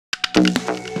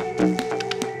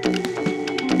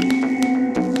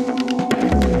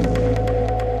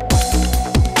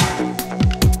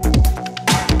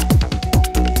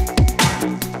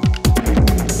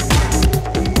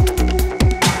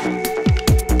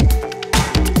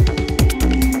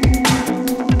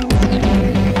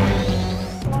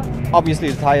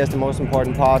Obviously the tire is the most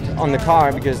important part on the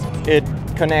car because it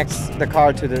connects the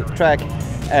car to the track.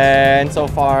 And so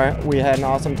far we had an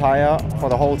awesome tire for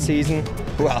the whole season.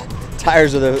 Well,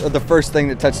 tires are the first thing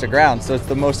that touch the ground, so it's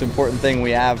the most important thing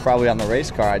we have probably on the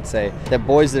race car, I'd say. The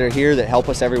boys that are here that help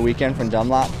us every weekend from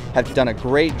Dunlop have done a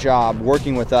great job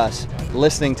working with us,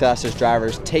 listening to us as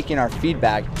drivers, taking our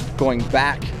feedback, going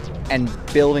back and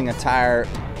building a tire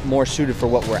more suited for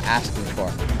what we're asking for.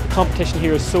 The competition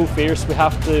here is so fierce, we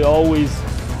have to always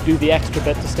do the extra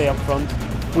bit to stay up front.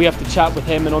 We have to chat with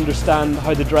him and understand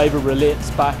how the driver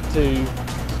relates back to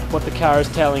what the car is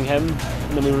telling him,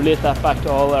 and then we relate that back to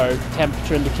all our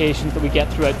temperature indications that we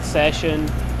get throughout the session,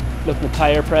 looking at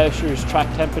tyre pressures, track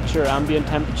temperature, ambient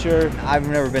temperature. I've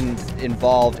never been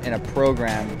involved in a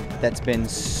program that's been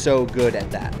so good at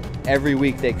that. Every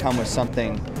week they come with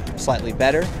something slightly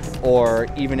better, or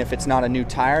even if it's not a new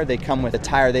tire, they come with a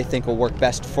tire they think will work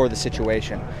best for the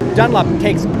situation. Dunlop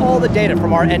takes all the data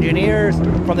from our engineers,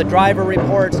 from the driver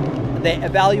reports, they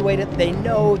evaluate it, they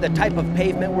know the type of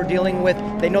pavement we're dealing with,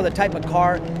 they know the type of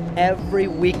car. Every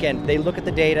weekend they look at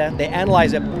the data, they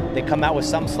analyze it, they come out with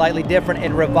something slightly different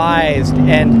and revised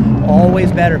and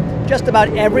always better. Just about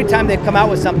every time they come out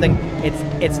with something,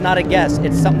 it's not a guess,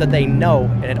 it's something that they know,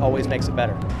 and it always makes it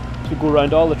better. We go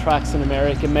around all the tracks in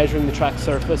America, measuring the track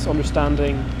surface,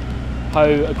 understanding how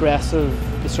aggressive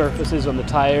the surface is on the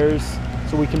tyres,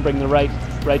 so we can bring the right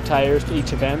tyres to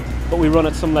each event. But we run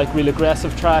at some real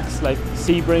aggressive tracks like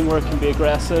Sebring, where it can be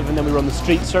aggressive, and then we run the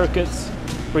street circuits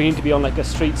where you need to be on a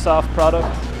street soft product.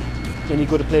 Then you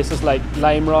go to places like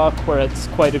Lime Rock where it's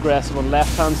quite aggressive on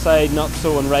left hand side, not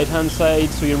so on right hand side,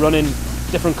 so you're running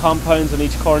different compounds on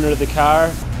each corner of the car.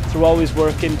 So we're always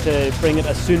working to bring it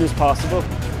as soon as possible.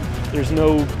 There's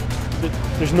no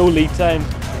lead time.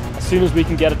 As soon as we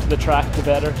can get it to the track, the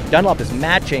better. Dunlop is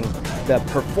matching the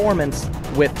performance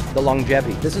with the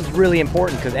longevity. This is really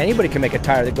important because anybody can make a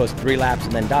tire that goes 3 laps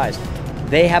and then dies.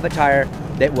 They have a tire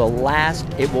that will last.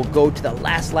 It will go to the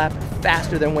last lap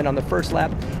faster than went on the first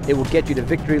lap. It will get you to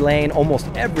victory lane almost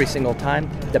every single time.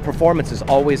 The performance is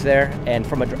always there, and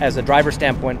as a driver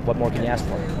standpoint, what more can you ask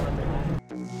for?